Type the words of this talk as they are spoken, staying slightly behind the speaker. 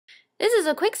This is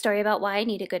a quick story about why I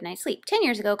need a good night's sleep. 10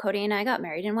 years ago, Cody and I got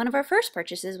married, and one of our first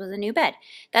purchases was a new bed.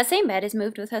 That same bed has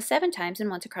moved with us 7 times and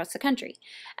once across the country.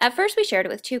 At first, we shared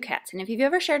it with 2 cats, and if you've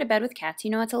ever shared a bed with cats, you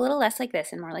know it's a little less like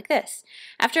this and more like this.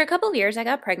 After a couple of years, I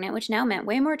got pregnant, which now meant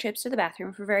way more trips to the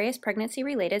bathroom for various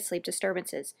pregnancy-related sleep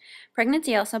disturbances.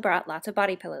 Pregnancy also brought lots of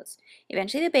body pillows.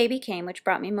 Eventually, the baby came, which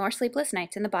brought me more sleepless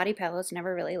nights, and the body pillows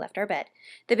never really left our bed.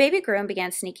 The baby grew and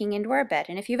began sneaking into our bed,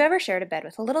 and if you've ever shared a bed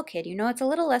with a little kid, you know it's a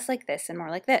little less like this and more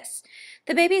like this.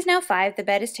 The baby is now 5, the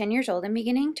bed is 10 years old and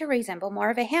beginning to resemble more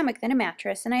of a hammock than a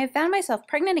mattress, and I have found myself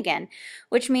pregnant again,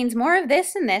 which means more of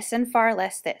this and far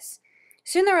less this.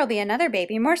 Soon there will be another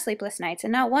baby, more sleepless nights,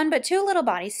 and not one but 2 little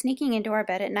bodies sneaking into our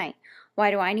bed at night. Why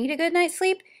do I need a good night's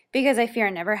sleep? Because I fear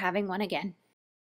never having one again.